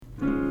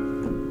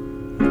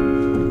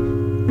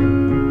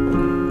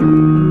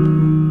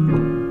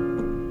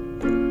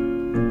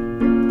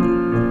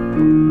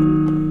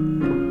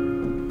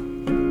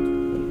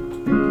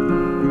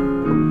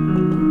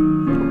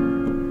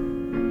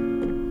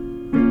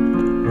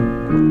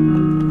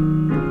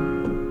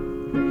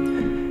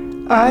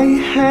I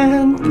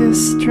had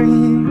this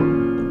dream,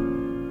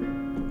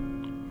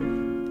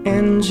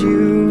 and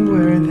you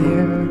were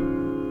there,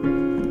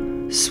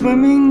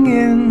 swimming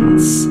in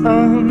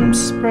some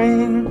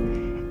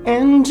spring,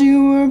 and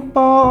you were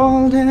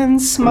bald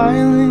and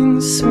smiling,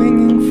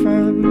 swinging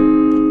from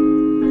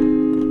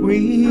the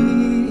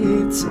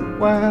reeds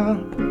while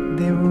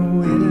they were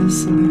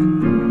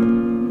whistling.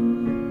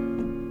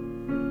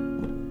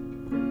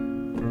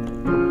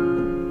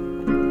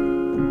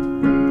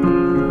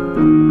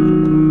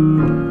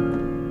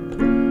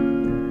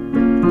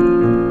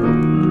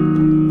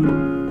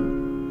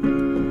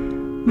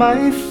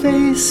 My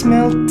face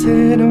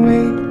melted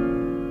away,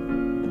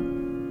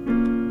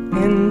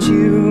 and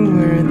you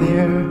were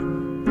there.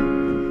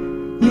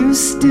 You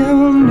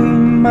still knew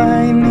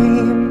my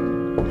name,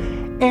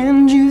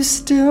 and you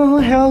still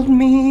held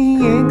me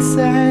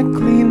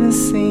exactly the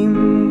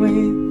same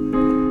way.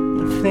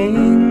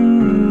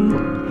 Nothing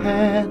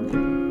had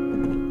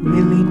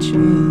really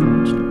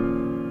changed.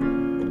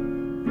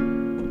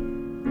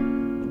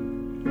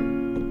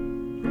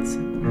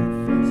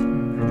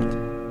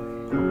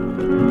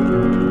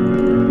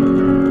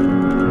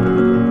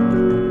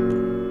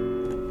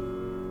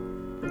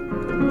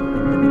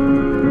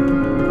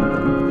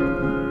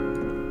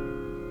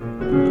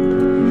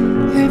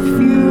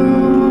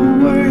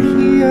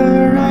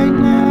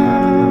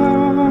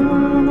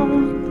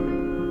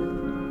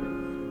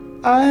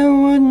 I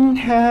wouldn't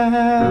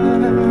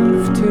have